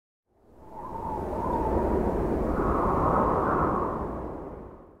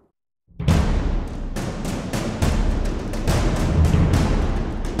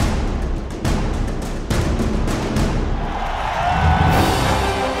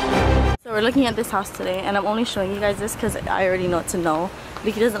we're looking at this house today, and I'm only showing you guys this because I already know what to know.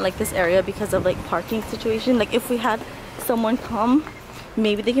 Like, he doesn't like this area because of like parking situation. Like, if we had someone come,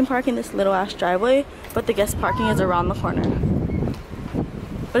 maybe they can park in this little ass driveway, but the guest parking is around the corner.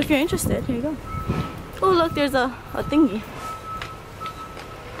 But if you're interested, here you go. Oh look, there's a thingy.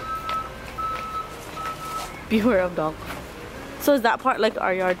 Beware of dog. So is that part like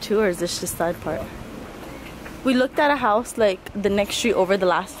our yard too, or is this just side part? We looked at a house like the next street over the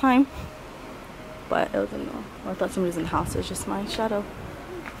last time, but it wasn't. No, I thought somebody was in the house. It was just my shadow.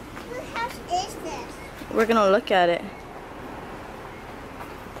 Whose house is this? We're gonna look at it.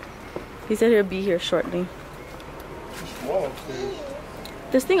 He said he'll be here shortly.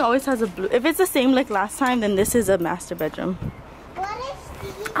 This thing always has a blue. If it's the same like last time, then this is a master bedroom. What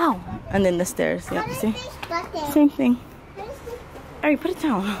is this? Ow! And then the stairs. Yep, What is see? this button? Same thing. What is this? Alright, put it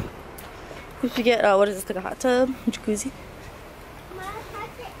down. Did you get, what is this, like a hot tub? Jacuzzi?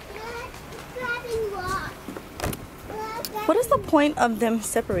 What is the point of them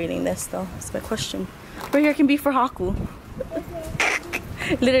separating this though? That's my question. Right here can be for Haku.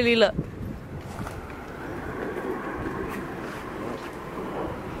 Literally, look.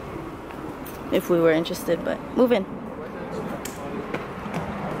 If we were interested, but move in.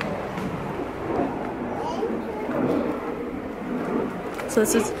 So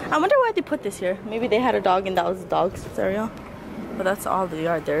this is, I wonder why they put this here. Maybe they had a dog and that was the dog's area. But that's all the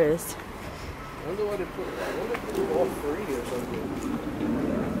yard there is. I wonder why they put it all free or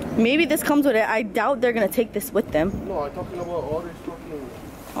something. Maybe this comes with it. I doubt they're gonna take this with them. No, I'm talking about all this fucking...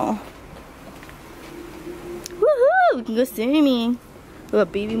 Oh. Woohoo! We can go swimming. With a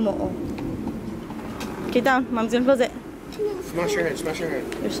baby mo. Get down. Mom's gonna close it. Smash your head, smash your head.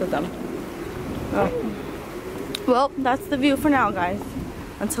 You're so dumb. Oh. Well, that's the view for now, guys.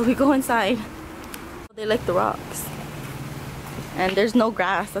 Until we go inside. They like the rocks. And there's no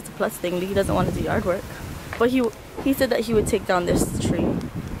grass. That's a plus thing. He doesn't want to do yard work. But he said that he would take down this tree.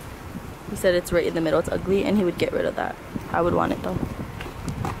 He said it's right in the middle. It's ugly. And he would get rid of that. I would want it though.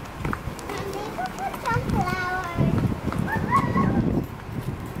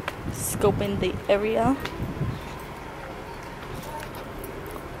 Scoping the area.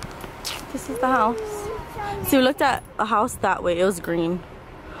 This is the house. So we looked at a house that way. It was green.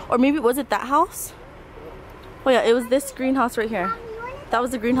 Or maybe, was it that house? Oh yeah, it was this greenhouse right here. That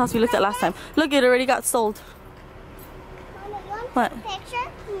was the greenhouse we looked at last time. Look, it already got sold. What?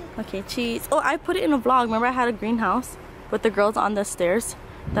 Okay, cheese. Oh, I put it in a vlog. Remember I had a greenhouse with the girls on the stairs?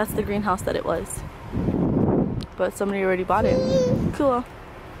 That's the greenhouse that it was. But somebody already bought it. Cool.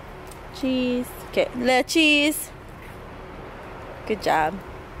 Cheese. Okay, little cheese. Good job.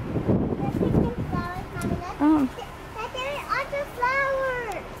 Oh.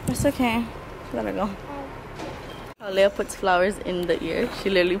 It's okay. Let her go. Leia puts flowers in the ear. She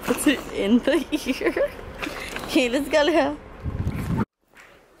literally puts it in the ear. Okay, let's go, Leia.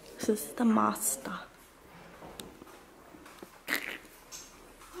 This is the master.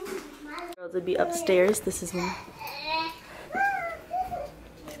 Girls would be upstairs. This is me.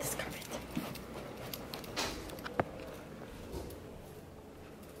 This carpet.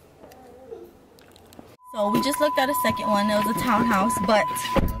 So we just looked at a second one. It was a townhouse, but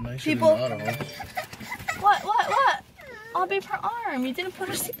people. What? I'll babe her arm. You didn't put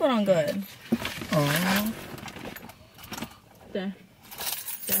her seatbelt on good. Oh. There.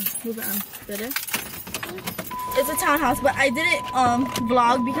 Move it on. There. It's a townhouse, but I didn't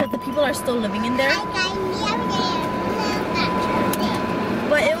vlog because the people are still living in there.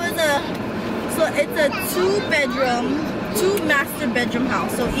 But it was it's a 2-bedroom, 2 master bedroom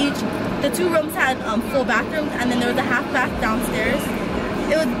house. So the 2 rooms had full bathrooms, and then there was a half bath downstairs.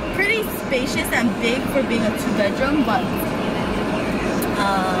 It was pretty spacious and big for being a 2-bedroom, but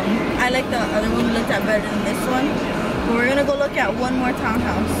I like the other one. We looked at better than this one. But we're gonna go look at one more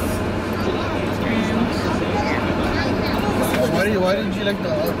townhouse. Why did you like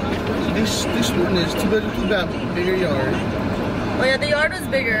this one is 2-bedroom, 2-bath, bigger yard? Oh yeah, the yard was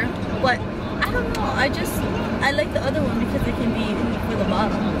bigger, but I don't know. I like the other one because it can be for the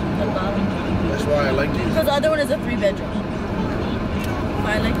bottom. That's why I like it. Because the other one is a 3-bedroom.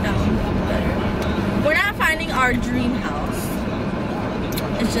 I like that one better. We're not finding our dream house.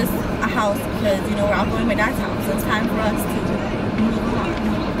 It's just a house because, you know, we're outgoing my dad's house. So it's time for us to move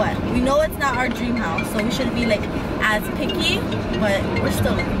on. But we know it's not our dream house, so we shouldn't be like as picky, but we're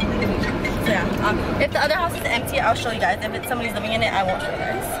still looking. So yeah, if the other house is empty, I'll show you guys. If it's somebody's living in it, I won't show you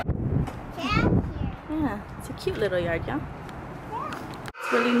guys. Yeah, it's a cute little yard, yeah?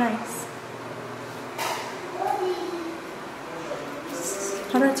 It's really nice.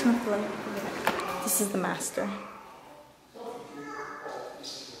 How do I turn off the light? This is the master.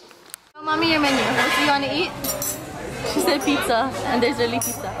 Mommy, your menu. What do you want to eat? She said pizza, and there's really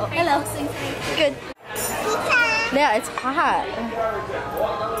pizza. Oh, hello. Good. Pizza. Yeah, it's hot.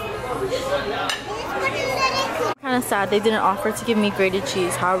 Kind of sad they didn't offer to give me grated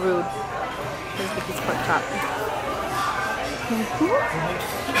cheese. How rude. Here's Vicky's pork chop.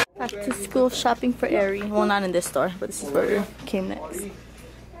 Back to school shopping for Aerie. Well, not in this store, but this is where it came next.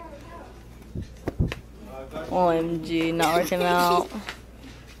 OMG, not working out.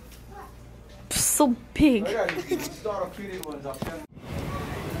 So big. I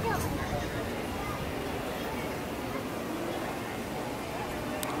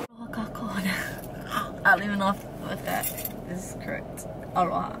don't even know if that is correct.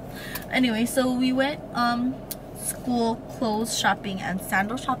 Aloha. Anyway, so we went school clothes shopping and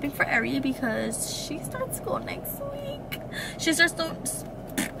sandal shopping for Aerie because she starts school next week. She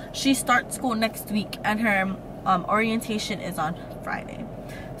starts school next week, and her orientation is on Friday.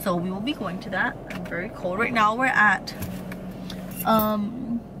 So we will be going to that. I'm very cold. Right now we're at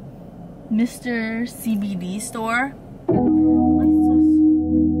Mr. CBD store.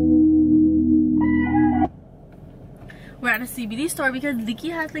 We're at a CBD store because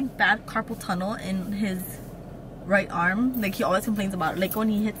Licky has like bad carpal tunnel in his right arm. Like he always complains about it. Like when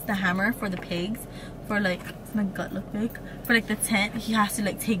he hits the hammer for the pegs, for like, does my gut look big? For like the tent, he has to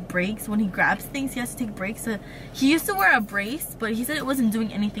like take breaks. When he grabs things, he has to take breaks. So he used to wear a brace, but he said it wasn't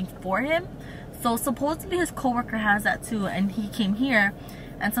doing anything for him. So supposedly his coworker has that too, and he came here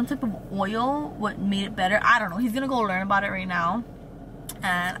and some type of oil what made it better. I don't know. He's gonna go learn about it right now,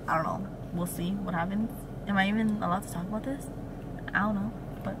 and I don't know. We'll see what happens. Am I even allowed to talk about this? I don't know,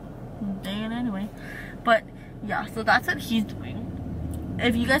 but dang it anyway. But yeah, so that's what he's doing.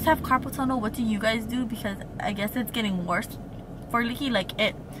 If you guys have carpal tunnel, what do you guys do? Because I guess it's getting worse for Licky. Like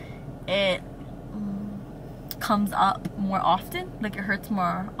it comes up more often. Like it hurts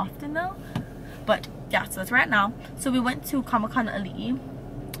more often now. But yeah, so that's right now. So we went to Comic-Con Ali'i,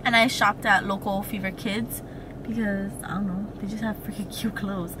 and I shopped at local Fever Kids because I don't know, they just have freaking cute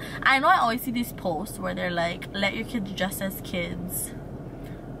clothes. I know I always see these posts where they're like, let your kids dress as kids,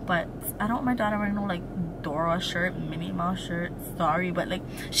 but I don't want my daughter wearing no like Dora shirt, Minnie Mouse shirt. Sorry, but like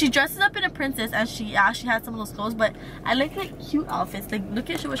she dresses up in a princess, and she actually has some of those clothes. But I like cute outfits. Like look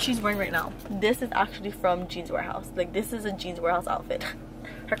at what she's wearing right now. This is actually from Jeans Warehouse. Like this is a Jeans Warehouse outfit.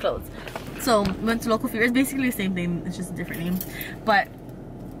 Her clothes. So went to local Fever. It's basically the same thing. It's just a different name. But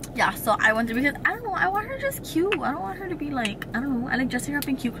yeah, so I went there because I don't know. I want her just cute. I don't want her to be like, I don't know. I like dressing her up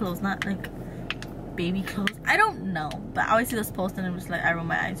in cute clothes, not like baby clothes. I don't know, but I always see those posts and I'm just like, I roll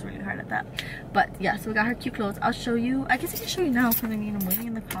my eyes really hard at that. But yeah, so we got her cute clothes. I'll show you. I guess I can show you now because I mean I'm waiting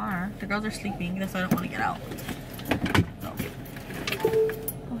in the car. The girls are sleeping. That's why I don't want to get out. So.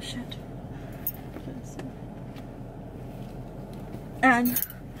 Oh shit. And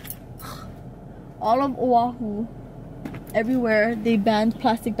all of Oahu, everywhere they banned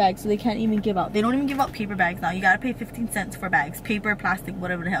plastic bags, so they can't even give out. They don't even give out paper bags now. You gotta pay 15 cents for bags. Paper, plastic,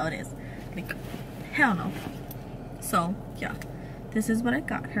 whatever the hell it is. Like, hell no. So yeah, this is what I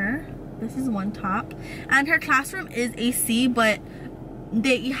got her. This is one top, and her classroom is AC, but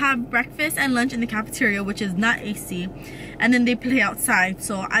they have breakfast and lunch in the cafeteria, which is not AC, and then they play outside.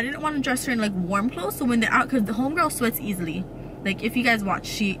 So I didn't want to dress her in like warm clothes, so when they're out, because the homegirl sweats easily. Like if you guys watch,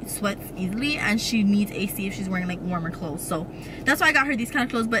 she sweats easily, and she needs AC if she's wearing like warmer clothes. So that's why I got her these kind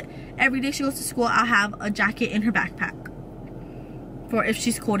of clothes. But every day she goes to school, I'll have a jacket in her backpack for if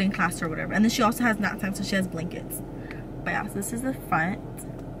she's cold in class or whatever. And then she also has nap time, so she has blankets. But yeah, so this is the front.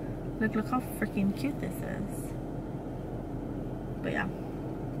 Look how freaking cute this is. But yeah,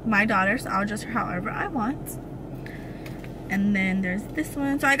 my daughter, so I'll dress her however I want. And then there's this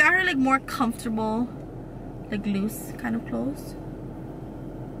one. So I got her like more comfortable, like loose kind of clothes.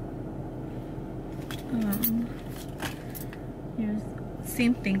 Here's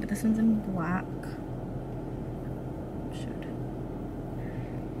same thing, but this one's in black.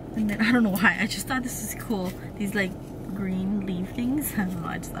 And then I don't know why, I just thought this was cool. These like green leaf things. I don't know,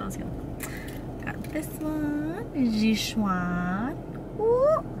 I just thought it was cool. Got this one, Jishuan.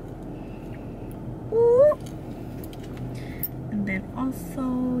 Ooh. Ooh. And then also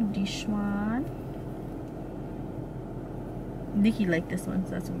Jishuan. Nikki liked this one,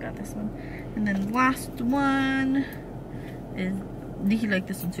 so that's why we got this one. And then the last one is Nikki liked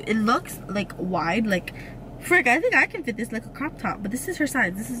this one too. It looks like wide, like frick, I think I can fit this like a crop top, but this is her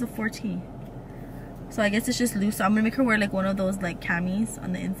size. This is a 4T. So I guess it's just loose. So I'm gonna make her wear like one of those like camis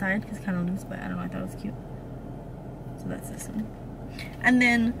on the inside because it's kind of loose, but I don't know, I thought it was cute. So that's this one. And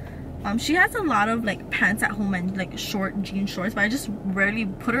then she has a lot of like pants at home and like short jean shorts, but I just rarely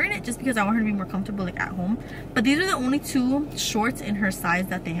put her in it just because I want her to be more comfortable like at home. But these are the only two shorts in her size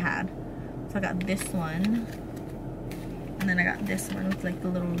that they had. So I got this one, and then I got this one with like the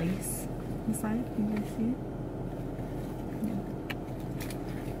little lace inside. Can you guys see it?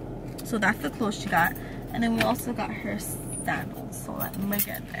 Yeah. So that's the clothes she got, and then we also got her sandals. So let me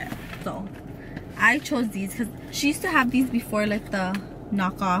get there. So I chose these because she used to have these before, like the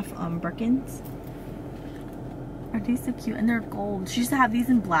knockoff Birkins. Aren't they so cute? And they're gold. She used to have these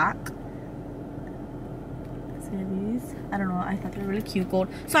in black. These, I don't know, I thought they were really cute, gold.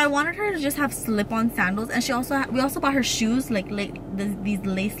 So I wanted her to just have slip-on sandals, and she also we also bought her shoes, like these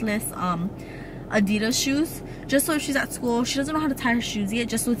laceless Adidas shoes, just so if she's at school, she doesn't know how to tie her shoes yet,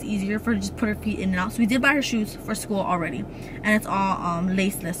 just so it's easier for her to just put her feet in and out. So we did buy her shoes for school already, and it's all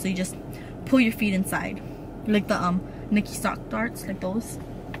laceless, so you just pull your feet inside, like the Nikki sock darts, like those,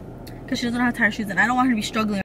 because she doesn't know how to tie her shoes, and I don't want her to be struggling